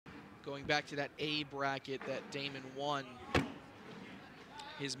going back to that A bracket that Daymon won,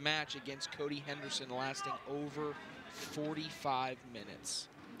 his match against Cody Henderson lasting over 45 minutes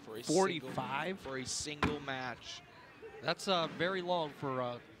for a 45 for a single match. That's very long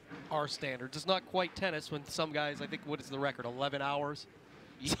for our standards. It's not quite tennis when some guys, I think, what is the record, 11 hours?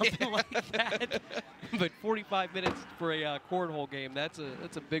 Something like that. But 45 minutes for a cornhole game, that's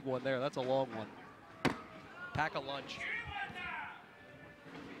a big one there. That's a long one. Pack a lunch.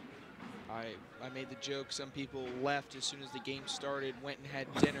 I made the joke, some people left as soon as the game started, went and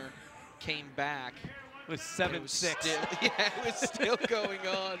had dinner, came back. It was 7-6. Yeah, it was still going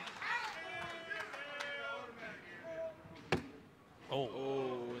on.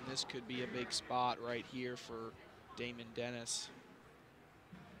 Oh, and this could be a big spot right here for Daymon Dennis.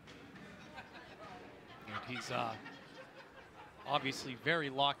 And he's obviously very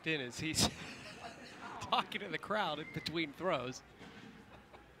locked in as he's talking to the crowd in between throws.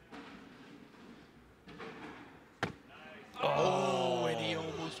 Oh, and he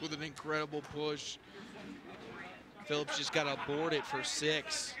almost with an incredible push. Philip's just got to board it for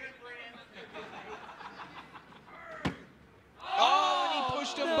 6. Oh, and he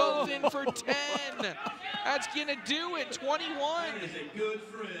pushed them both in for 10. That's going to do it, 21. That is a good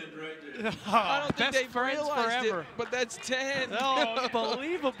friend right there. I don't think Best they realized forever. it, but that's 10. Oh,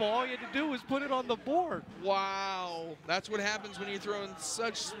 unbelievable. All you had to do was put it on the board. Wow. That's what happens when you're throwing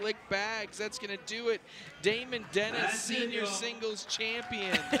such slick bags. That's going to do it. Daymon Dennis, Senior Singles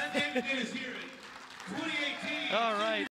champion. Daymon Dennis here in 2018. All right.